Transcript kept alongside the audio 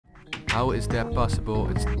How is that possible?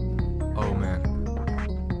 It's... Oh man.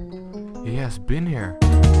 He has been here.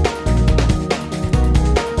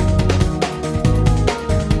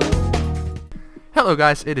 Hello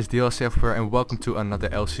guys, it is the LCF here and welcome to another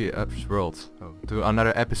LCF's World. To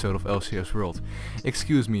another episode of LCF's World.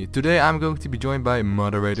 Excuse me, today I'm going to be joined by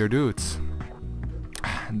moderatordude.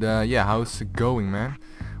 Yeah, how's it going, man?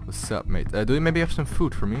 What's up, mate? Do you maybe have some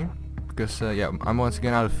food for me? Because yeah, I'm once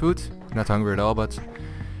again out of food. Not hungry at all, but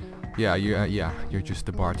yeah, you're just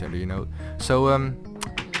the bartender, you know. So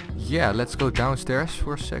yeah, let's go downstairs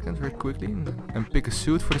for a second, very quickly, and pick a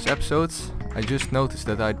suit for this episode. I just noticed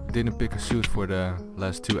that I didn't pick a suit for the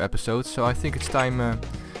last two episodes, so I think it's time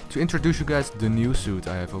to introduce you guys to the new suit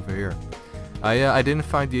I have over here. I didn't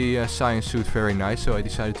find the science suit very nice, so I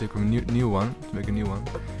decided to make a new one,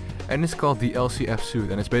 and it's called the LCF suit,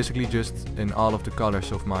 and it's basically just in all of the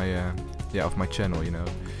colors of my of my channel, you know.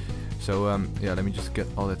 So yeah, let me just get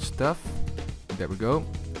all that stuff. There we go.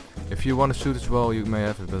 If you want a suit as well, you may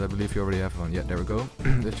have it, but I believe you already have one. Yeah, there we go.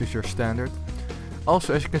 That's just your standard.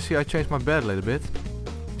 Also, as you can see, I changed my bed a little bit.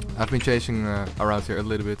 I've been chasing around here a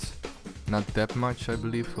little bit. Not that much, I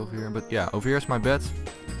believe, over here. But yeah, over here is my bed.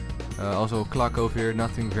 Also a clock over here,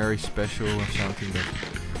 nothing very special or something, but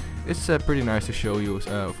it's pretty nice to show you,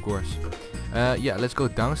 of course. Yeah, let's go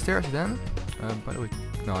downstairs then. By the way,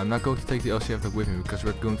 no, I'm not going to take the LCF dog with me because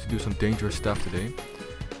we're going to do some dangerous stuff today.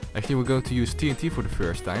 Actually, we're going to use TNT for the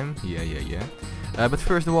first time. Yeah. But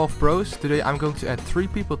first, the Wall of Bros. Today I'm going to add 3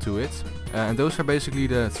 people to it. And those are basically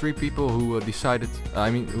the 3 people who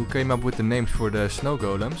who came up with the names for the snow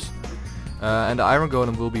golems. And the iron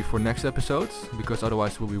golem will be for next episode, because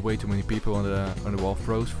otherwise there will be way too many people on the Wall of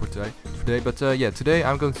Bros for today. But yeah, today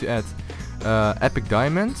I'm going to add Epic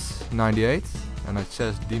Diamonds 98, and it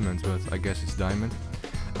says Demons, but I guess it's Diamond.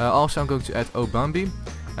 Also I'm going to add Obambi,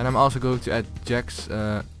 and I'm also going to add Jack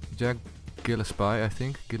Gillespie, I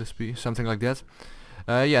think, Gillespie, something like that.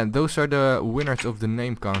 Yeah, those are the winners of the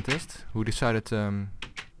name contest, who decided,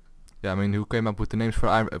 who came up with the names for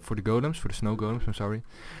the golems, for the snow golems, I'm sorry.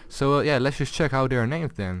 So yeah, let's just check how they're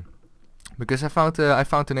named then, because I found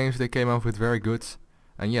the names they came up with very good,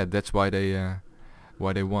 and yeah, that's why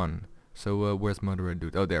they won. So where's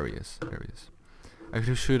moderatordude? Oh, there he is. I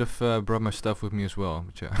actually should have brought my stuff with me as well,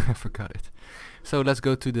 but yeah, I forgot it. So let's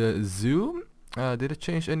go to the zoo. Did it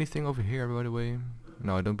change anything over here, by the way?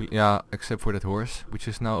 No, I don't be. Yeah, except for that horse, which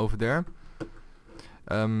is now over there.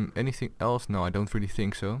 Anything else? No, I don't really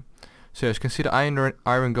think so. So as you can see, the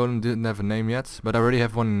iron golem didn't have a name yet, but I already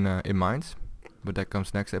have one in mind. But that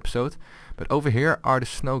comes next episode. But over here are the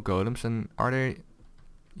snow golems, and are they?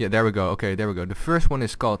 Yeah, there we go. Okay, there we go. The first one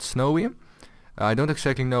is called Snowy. I don't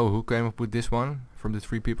exactly know who came up with this one from the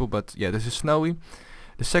 3 people, but yeah, this is Snowy.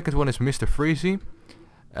 The second one is Mr. Freezy.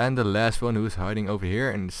 And the last one, who is hiding over here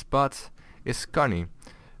in the spot, is Connie.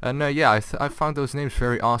 And yeah, I found those names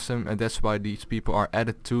very awesome, and that's why these people are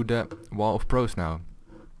added to the Wall of Pros now.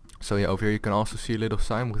 So yeah, over here you can also see a little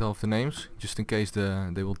sign with all of the names, just in case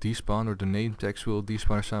they will despawn, or the name tags will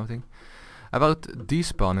despawn or something. About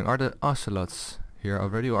despawning, are the ocelots here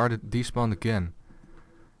already, or are they despawned again?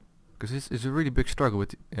 Because it's a really big struggle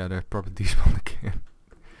with... Yeah, they're probably despawned again.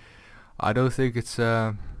 I don't think it's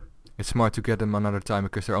smart to get them another time,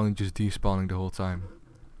 because they're only just despawning the whole time.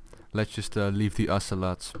 Let's just leave the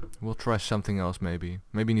ocelots. We'll try something else maybe.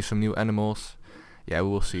 Maybe need some new animals. Yeah, we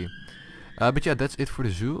will see. But yeah, that's it for the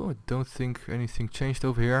zoo. I don't think anything changed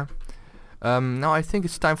over here. Now I think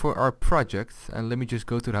it's time for our project. And let me just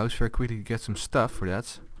go to the house very quickly to get some stuff for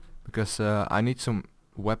that. Because I need some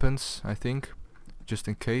weapons, I think. Just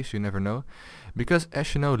in case, you never know. Because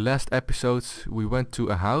as you know, last episode we went to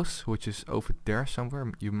a house, which is over there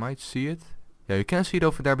somewhere. You might see it. Yeah, you can see it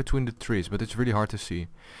over there between the trees, but it's really hard to see.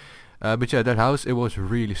 But yeah, that house, it was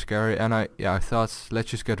really scary, and I thought,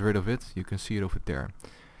 let's just get rid of it. You can see it over there.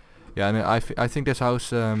 Yeah, and I think this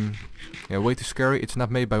house, way too scary. It's not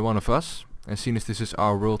made by one of us, and seeing as this is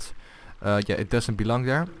our world, yeah, it doesn't belong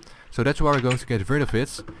there. So that's why we're going to get rid of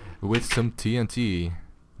it with some TNT.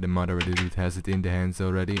 The moderatordude has it in the hands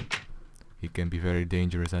already. He can be very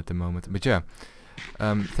dangerous at the moment. But yeah,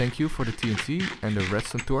 thank you for the TNT and the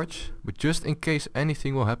redstone torch. But just in case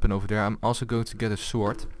anything will happen over there, I'm also going to get a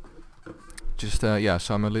sword. Just yeah,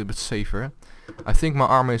 so I'm a little bit safer. I think my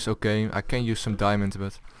armor is okay. I can use some diamonds,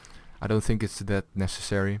 but I don't think it's that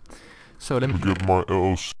necessary. So let me get my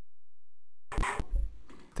LCF. I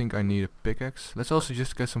think I need a pickaxe. Let's also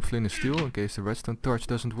just get some flint and steel in case the redstone torch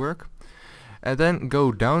doesn't work. And then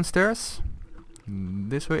go downstairs.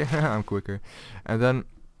 This way. I'm quicker. And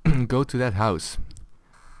then go to that house.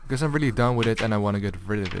 Because I'm really done with it and I want to get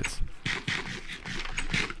rid of it.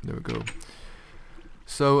 There we go.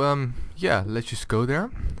 So yeah, let's just go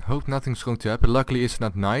there. Hope nothing's going to happen. Luckily it's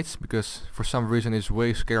not night, because for some reason it's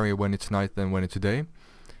way scarier when it's night than when it's day.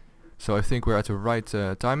 So I think we're at the right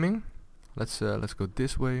timing. Let's go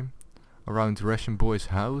this way, around Russian boy's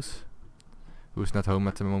house, who's not home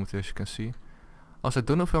at the moment, as you can see. Also, I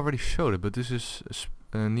don't know if I already showed it, but this is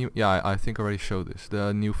a new. Yeah, I think I already showed this.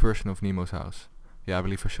 The new version of Nemo's house. Yeah, I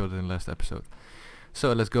believe I showed it in the last episode.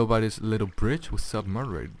 So let's go by this little bridge. What's up,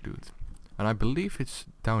 moderatordude? And I believe it's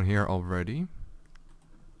down here already.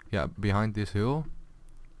 Yeah, behind this hill.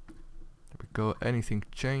 There we go. Anything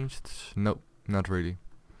changed? Nope, not really.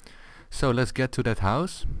 So let's get to that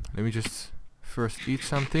house. Let me just first eat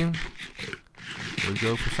something. There we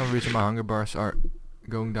go. For some reason my hunger bars are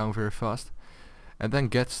going down very fast. And then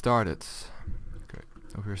get started. Okay,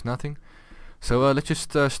 over here's nothing. So let's just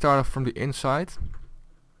start off from the inside.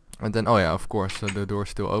 And then, oh yeah, of course, the door's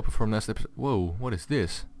still open from last episode. Whoa, what is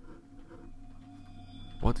this?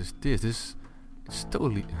 What is this? This is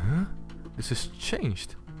totally... Huh? This has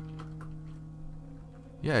changed.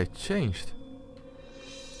 Yeah, it changed.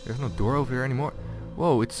 There's no door over here anymore.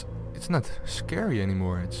 Whoa, it's not scary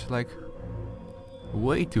anymore. It's like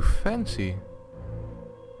way too fancy.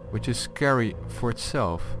 Which is scary for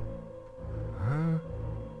itself. Huh?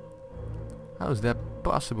 How is that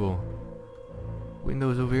possible?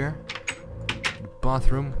 Windows over here. The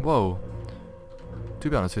bathroom. Whoa. To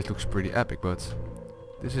be honest, it looks pretty epic, but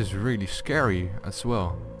this is really scary as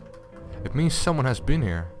well. It means someone has been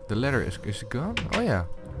here. The ladder is it gone? Oh yeah.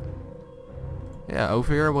 Yeah,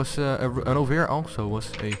 over here was and over here also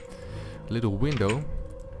was a little window,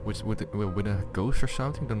 with a ghost or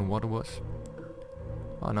something. Don't know what it was.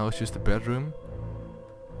 Oh, now it's just a bedroom.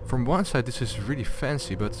 From one side this is really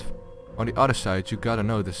fancy, but on the other side you gotta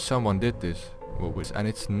know that someone did this. And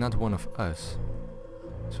it's not one of us.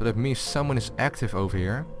 So that means someone is active over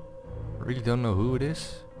here. I really don't know who it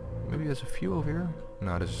is. Maybe there's a few over here?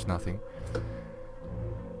 No, this is nothing.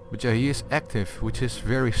 But yeah, he is active, which is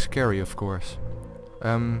very scary, of course.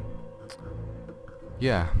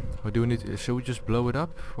 Yeah, what do we need? Should we just blow it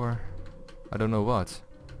up? Or I don't know what.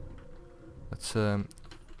 Let's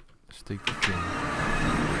take the thing.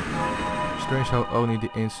 Strange how only the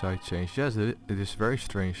inside changed. Yes, it is very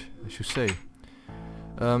strange, I should say.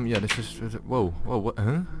 Yeah, this is... whoa, what?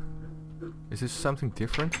 Huh? Is this something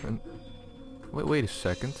different? And wait a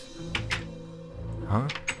second. Huh?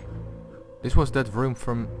 This was that room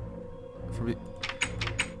from the...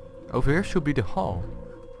 Over here should be the hall.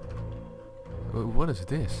 What is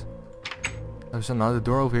this? There's another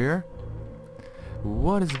door over here.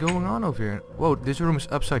 What is going on over here? Whoa, this room is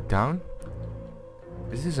upside down.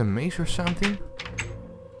 Is this a maze or something?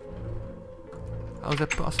 How is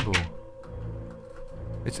that possible?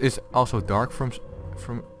 It's also dark from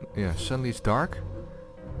yeah, suddenly it's dark.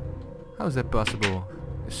 How is that possible?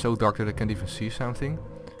 It's so dark that I can't even see something.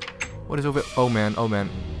 What is over? Oh man,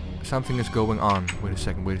 something is going on. Wait a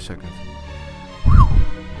second.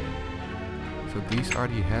 So these are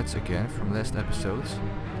the heads again from last episodes.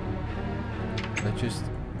 Let's just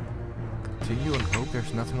continue and hope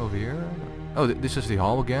there's nothing over here. Oh, this is the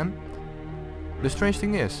hall again. The strange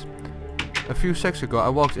thing is, a few seconds ago I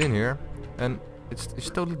walked in here and it's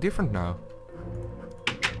totally different now.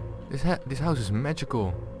 This house is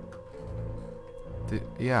magical.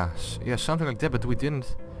 Yeah, something like that, but we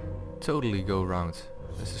didn't totally go around.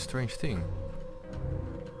 That's a strange thing.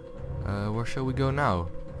 Where shall we go now?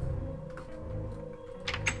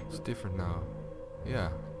 It's different now. Yeah.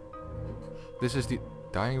 This is the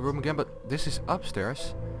dining room again, but this is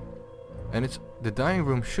upstairs. And the dining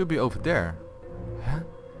room should be over there. Huh?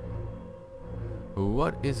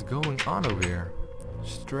 What is going on over here?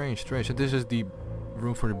 Strange. And this is the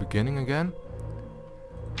room for the beginning again.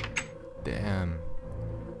 Damn.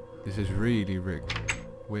 This is really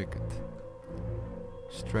wicked.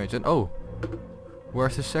 Strange. And oh!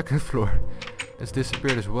 Where's the second floor? It's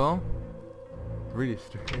disappeared as well. Really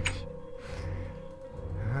strange.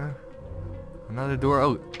 Huh? Another door.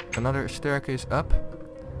 Oh, another staircase up.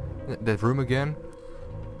 That room again.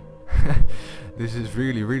 This is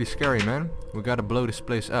really scary, man. We gotta blow this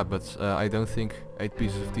place up, but I don't think 8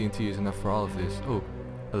 pieces of TNT is enough for all of this. Oh,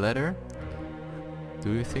 a ladder?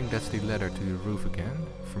 Do you think that's the ladder to the roof again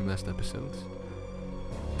from last episodes?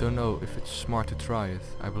 Don't know if it's smart to try it.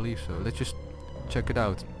 I believe so. Let's just check it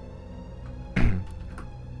out.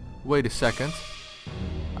 Wait a second.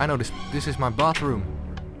 I know this. This is my bathroom.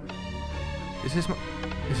 This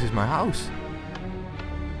is my house.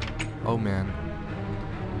 Oh man.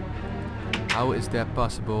 How is that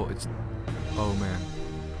possible? It's... Oh man.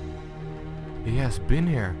 He has been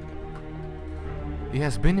here. He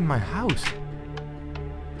has been in my house.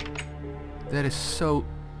 That is so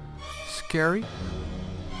scary.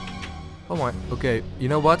 Oh my, okay, you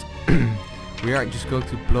know what? We are just going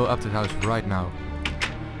to blow up the house right now.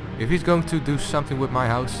 If he's going to do something with my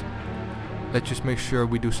house, let's just make sure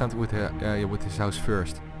we do something with his house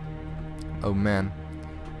first. Oh man.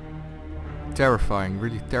 Terrifying,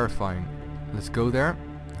 really terrifying. Let's go there.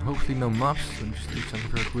 Hopefully no mobs. Let me just do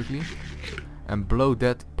something very quickly. And blow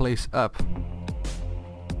that place up.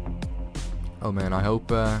 Oh man, I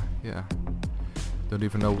hope, yeah. Don't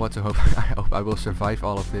even know what to hope. I hope I will survive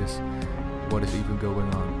all of this. What is even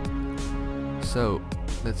going on? So,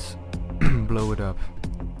 let's blow it up.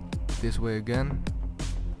 This way again.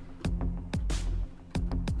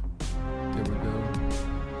 There we go.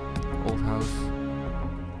 Old house.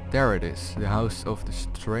 There it is. The house of the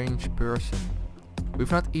strange person.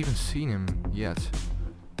 We've not even seen him yet.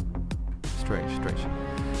 Strange, strange.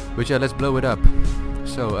 But yeah, let's blow it up.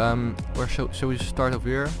 So, where shall we start over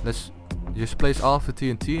here? Let's just place all of the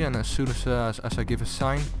TNT, and as soon as I give a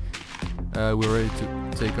sign, we're ready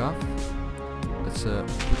to take off. Let's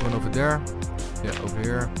put one over there. Yeah, over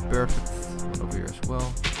here. Perfect. One over here as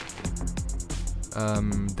well.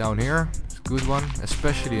 Down here. It's a good one.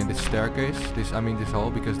 Especially in this staircase. This hall,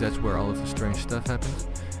 because that's where all of the strange stuff happens.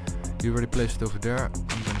 You already placed it over there.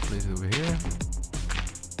 I'm gonna place it over here.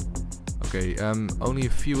 Okay, only a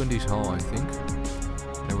few in this hall, I think.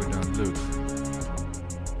 There we're done. Look.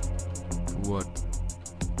 What?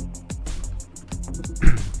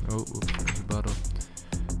 Oh, oops, there's a bottle.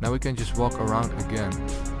 Now we can just walk around again.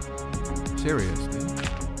 Seriously?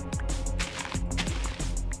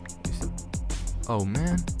 Oh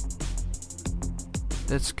man.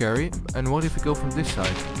 That's scary. And what if we go from this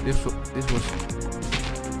side? This was...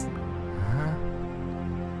 Huh?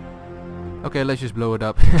 Okay, let's just blow it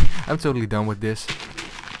up. I'm totally done with this.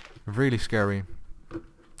 Really scary.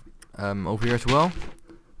 Over here as well.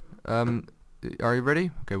 Are you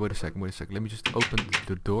ready? Okay, wait a second. Let me just open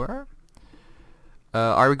the door.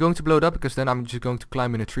 Are we going to blow it up? Because then I'm just going to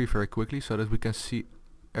climb in a tree very quickly so that we can see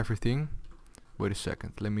everything. Wait a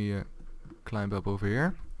second. Let me climb up over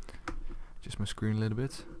here. Just my screen a little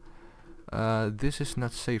bit. This is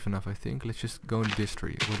not safe enough, I think. Let's just go in this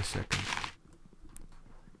tree. Wait a second.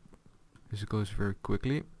 This goes very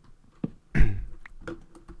quickly. Okay,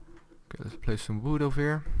 let's place some wood over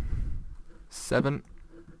here. 7.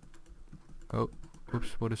 Oh,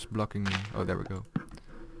 oops, what is blocking me? Oh, there we go.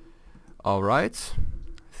 Alright.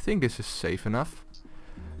 I think this is safe enough.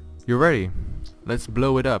 You ready? Let's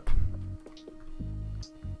blow it up.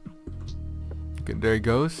 Okay, there he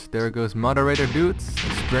goes. There goes moderator dude.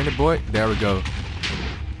 Sprint the boy. There we go.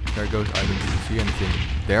 There goes. I don't even see anything.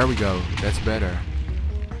 There we go. That's better.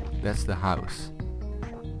 That's the house.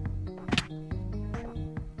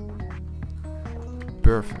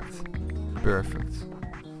 Perfect. Perfect.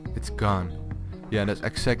 It's gone. Yeah, that's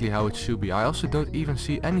exactly how it should be. I also don't even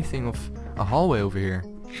see anything of a hallway over here.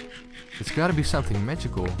 It's gotta be something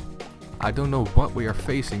magical. I don't know what we are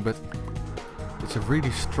facing, but it's a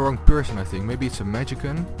really strong person, I think. Maybe it's a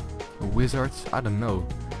magician, a wizard, I don't know.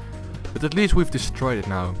 But at least we've destroyed it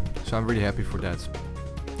now, so I'm really happy for that.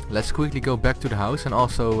 Let's quickly go back to the house and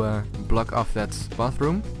also block off that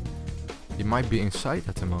bathroom. He might be inside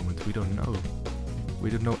at the moment, we don't know. We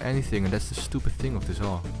don't know anything, and that's the stupid thing of this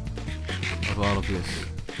all. Of all of this.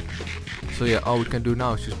 So yeah, all we can do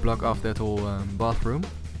now is just block off that whole bathroom.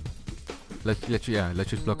 Let's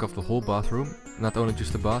just block off the whole bathroom, not only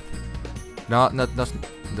just the bath. No, doesn't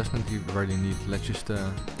really need. Let's just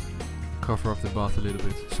cover up the bath a little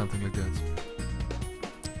bit, something like that.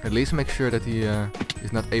 At least make sure that he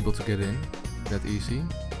is not able to get in that easy.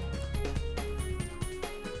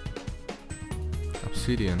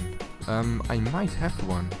 Obsidian. I might have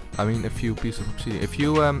one. I mean, a few pieces of obsidian.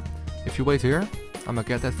 If you wait here, I'm gonna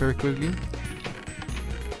get that very quickly.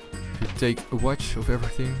 If you take a watch of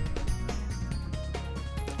everything.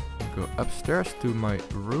 Go upstairs to my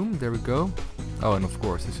room. There we go. Oh, and of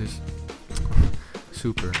course, this is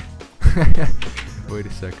super. Wait a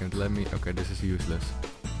second. Let me. Okay, this is useless.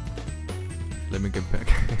 Let me get back.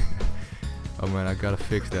 Oh man, I gotta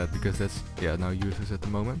fix that because that's now useless at the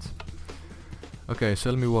moment. Okay, so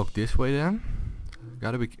let me walk this way then.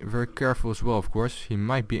 Gotta be very careful as well, of course. He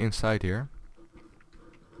might be inside here.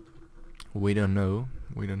 We don't know.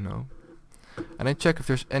 We don't know. And then check if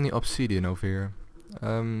there's any obsidian over here.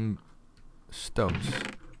 Stones.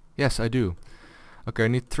 Yes, I do. Okay, I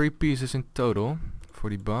need 3 pieces in total for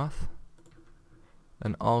the bath.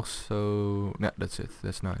 And also... Nah, that's it.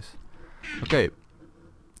 That's nice. Okay.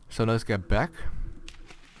 So let's get back.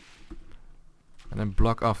 And then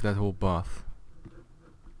block off that whole bath.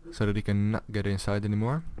 So that he cannot get inside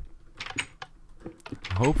anymore.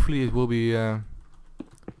 hopefully it will be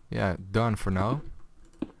yeah, done for now.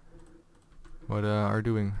 What are you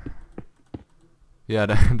doing? Yeah,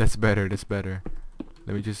 that's better, that's better.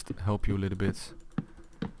 Let me just help you a little bit.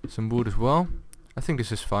 Some wood as well. I think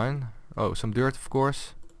this is fine. Oh, some dirt of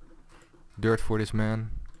course. Dirt for this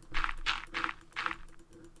man.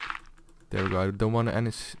 There we go. I don't want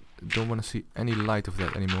to see any light of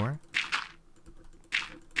that anymore.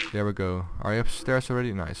 There we go. Are you upstairs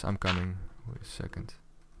already? Nice. I'm coming. Wait a second.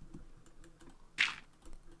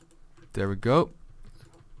 There we go.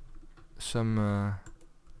 Some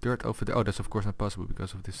dirt over there. Oh, that's of course not possible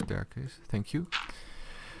because of this staircase. Thank you.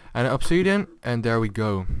 And obsidian, and there we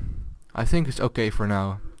go. I think it's okay for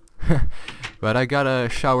now. But I gotta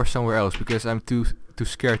shower somewhere else because I'm too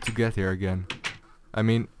scared to get here again. I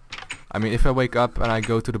mean, if I wake up and I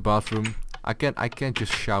go to the bathroom, I can't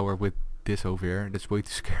just shower with this over here. That's way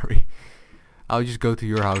too scary. I'll just go to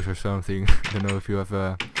your house or something. I don't know if you have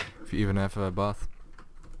if you even have a bath.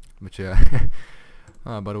 But yeah.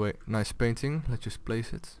 By the way, nice painting. Let's just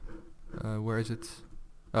place it. Where is it?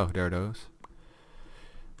 Oh, there it is.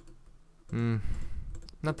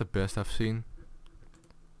 Not the best I've seen.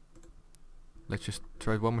 Let's just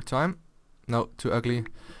try it one more time. No, too ugly.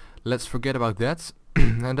 Let's forget about that.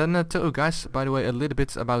 And then tell you guys, by the way, a little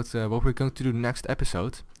bit about what we're going to do next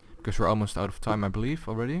episode. Because we're almost out of time, I believe,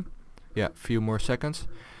 already. Yeah, a few more seconds.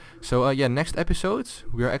 So yeah, next episode,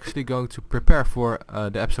 we are actually going to prepare for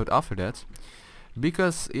the episode after that.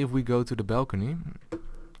 Because if we go to the balcony,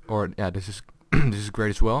 or yeah, this is this is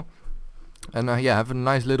great as well. And yeah, have a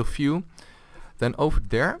nice little view. Then over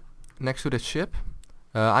there, next to that ship,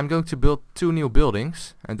 I'm going to build 2 new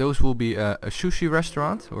buildings, and those will be a sushi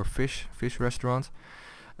restaurant or fish restaurant,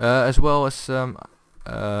 as well as a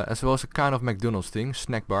kind of McDonald's thing,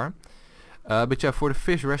 snack bar. But yeah, for the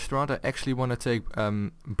fish restaurant, I actually want to take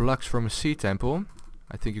blocks from a sea temple.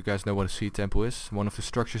 I think you guys know what a sea temple is, one of the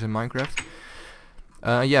structures in Minecraft.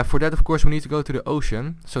 Yeah, for that of course we need to go to the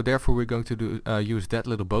ocean, so therefore we're going to do use that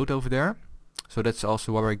little boat over there. So that's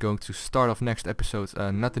also why we're going to start off next episode.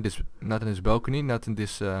 Not in this balcony, not in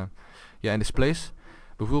this yeah, in this place,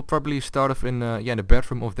 but we'll probably start off in yeah, the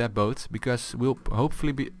bedroom of that boat, because we'll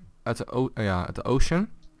hopefully be at the ocean,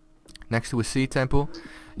 next to a sea temple.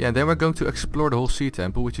 Yeah, and then we're going to explore the whole sea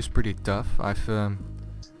temple, which is pretty tough. I've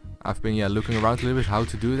been looking around a little bit how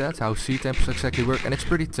to do that, how sea temples exactly work, and it's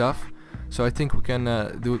pretty tough. So I think we can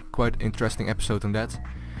do a quite interesting episode on that.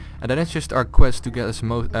 And then it's just our quest to get as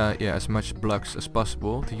much blocks as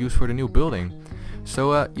possible to use for the new building.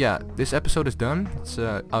 So yeah, this episode is done. It's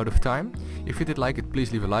out of time. If you did like it,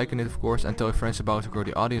 please leave a like on it of course, and tell your friends about to grow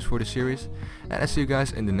the audience for the series. And I'll see you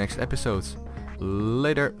guys in the next episode.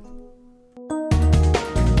 Later.